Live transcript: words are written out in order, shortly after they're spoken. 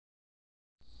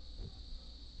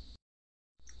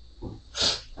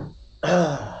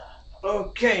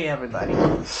Okay, everybody.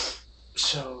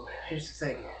 So here's the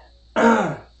thing.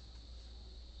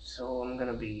 So I'm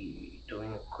gonna be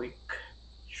doing a quick,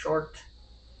 short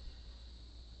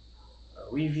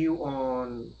review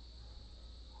on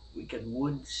Wicked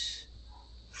Woods.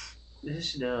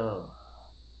 This is the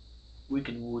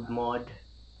Wicked Wood mod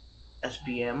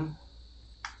SBM,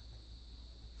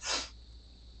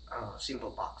 simple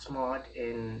box mod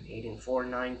in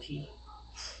 18490.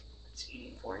 It's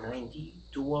 18490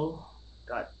 dual.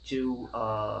 Got two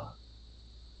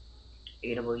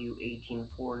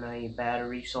AW18490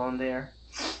 batteries on there.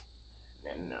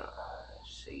 And then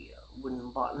let's see,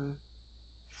 wooden button,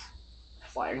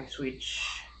 firing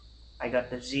switch. I got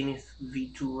the Zenith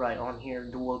V2 right on here,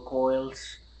 dual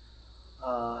coils.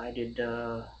 I did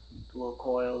dual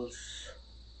coils,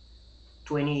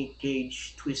 28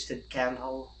 gauge twisted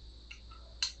candle,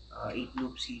 8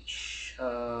 loops each,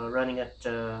 running at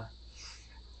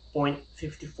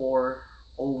 0.54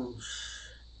 ohms.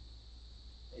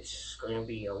 It's going to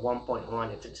be a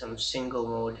 1.1 if it's on single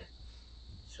mode.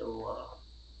 So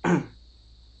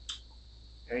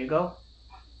there you go.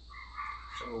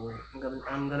 So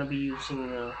I'm gonna be using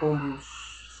Homebrew's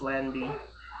Flanby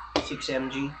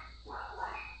 6mg.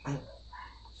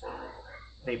 So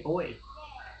vape away.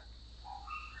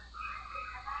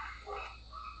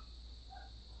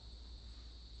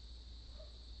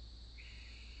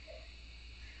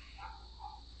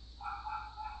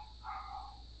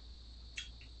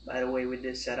 By the way, with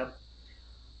this setup,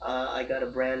 I got a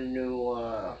brand new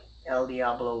El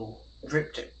Diablo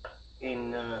drip tip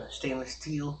in stainless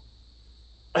steel.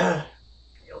 I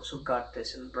also got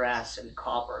this in brass and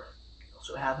copper. I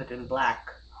also have it in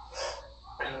black,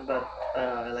 but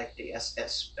I like the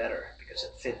SS better because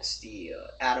it fits the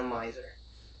atomizer.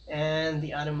 And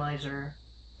the atomizer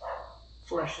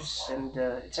flushes, and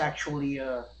it's actually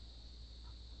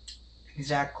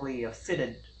exactly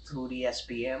fitted through the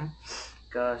SPM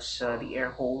because the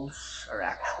air holes are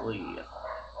actually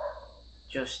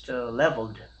just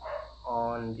leveled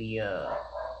on the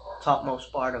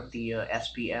topmost part of the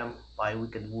SPM by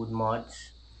Wicked Wood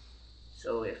Mods.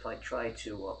 So if I try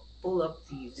to pull up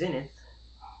the Zenith,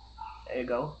 there you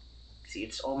go. See,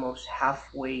 it's almost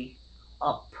halfway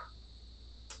up,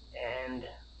 and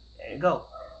there you go.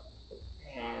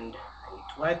 And I need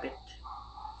to wipe it.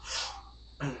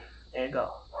 There you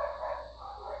go.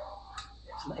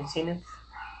 It's my Zenith,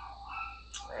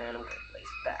 and I'm gonna place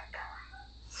it back.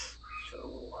 So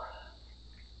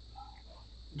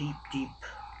deep.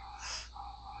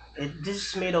 This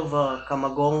is made of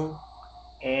Kamagong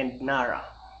and Nara.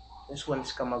 This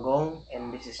one's Kamagong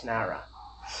and this is Nara.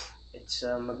 It's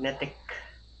a magnetic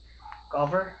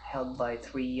cover held by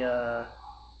three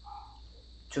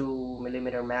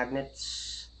 2mm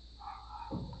magnets.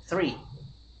 Three,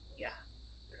 yeah,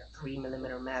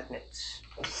 3mm magnets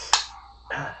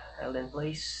held in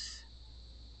place.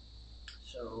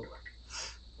 So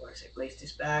once I place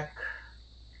this back,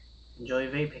 enjoy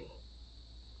vaping.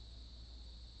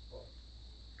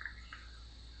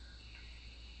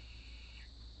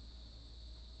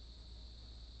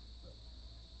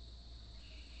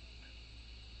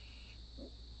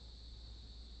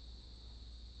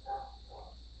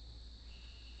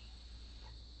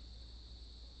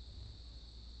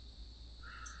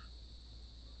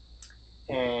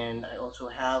 And I also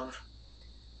have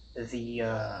the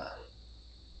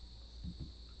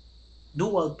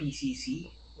dual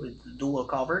PCC with dual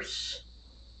covers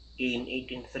in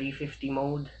 18350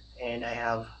 mode, and I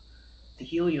have the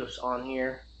Helios on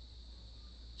here.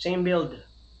 Same build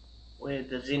with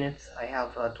the Zenith. I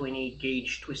have a 28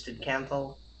 gauge twisted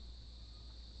cantle,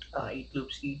 8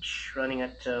 loops each, running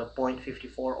at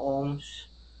 0.54 ohms.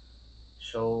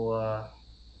 So I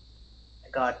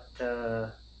got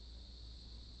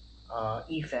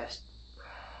eFest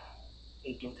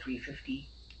 18350.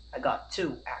 I got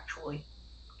two actually.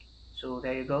 So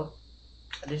there you go.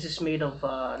 This is made of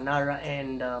Nara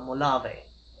and Molave.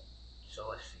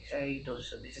 So as you say,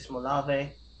 this is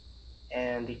Molave,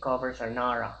 and the covers are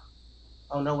Nara.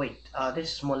 Oh no, wait.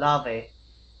 This is Molave,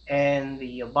 and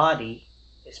the body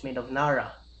is made of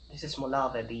Nara. This is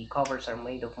Molave. The covers are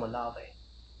made of Molave.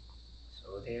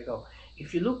 So there you go.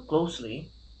 If you look closely,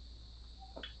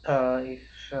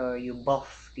 if you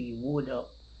buff the wood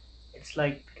up, it's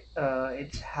like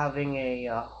it's having a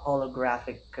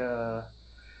holographic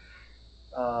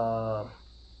uh,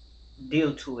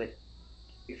 deal to it.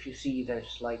 If you see,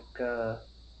 there's like the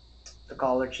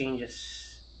color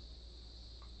changes.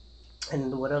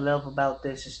 And what I love about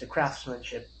this is the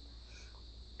craftsmanship.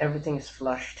 Everything is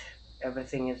flushed,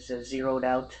 everything is zeroed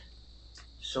out.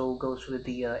 So goes with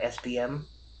the SPM.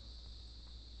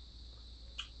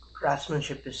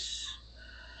 Craftsmanship is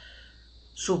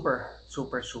super,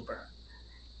 super, super.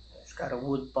 It's got a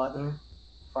wood button,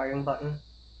 firing button.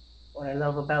 What I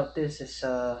love about this is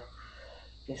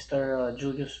Mr.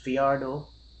 Julius Viardo,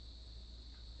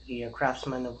 the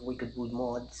craftsman of Wicked Wood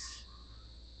Mods,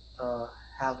 uh,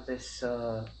 have this.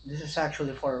 This is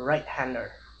actually for a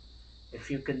right-hander.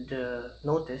 If you could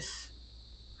notice,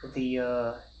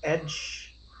 the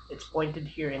edge, it's pointed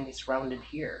here and it's rounded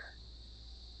here,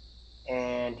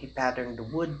 and he patterned the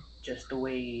wood just the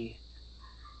way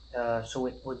so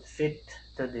it would fit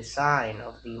the design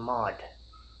of the mod.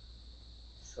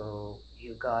 So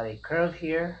you got a curve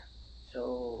here.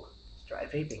 So let's try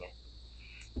vaping it.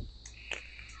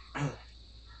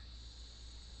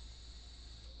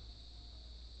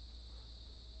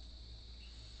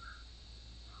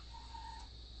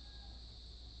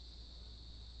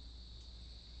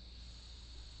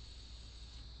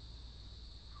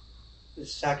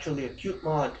 This is actually a cute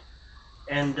mod,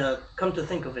 and come to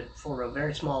think of it, for a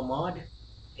very small mod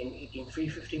in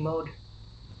 18350 mode,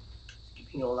 it's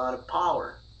giving you a lot of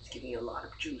power. It's giving you a lot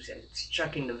of juice, and it's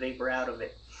chucking the vapor out of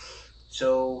it.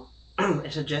 So I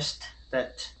suggest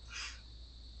that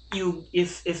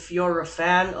if you're a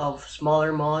fan of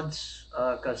smaller mods,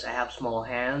 because I have small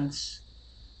hands,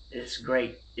 it's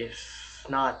great. If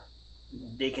not,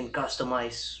 they can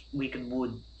customize Wicked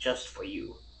Wood just for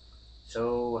you.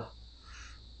 So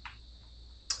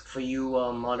for you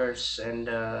modders and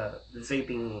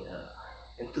vaping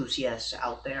enthusiasts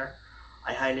out there,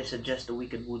 I highly suggest the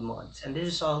Wicked Wood mods. And this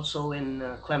is also in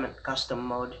Clement custom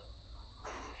mode.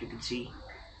 If you can see,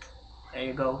 there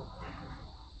you go.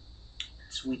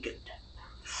 It's wicked.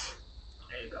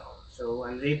 There you go. So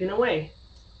I'm vaping away.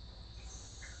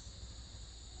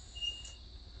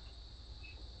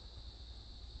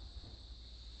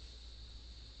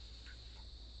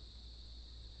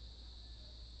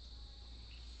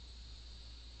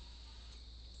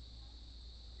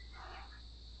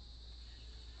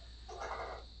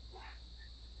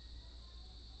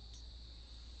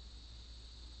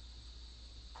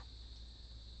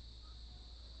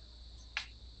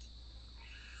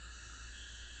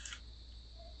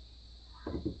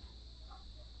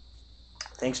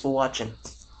 Thanks for watching.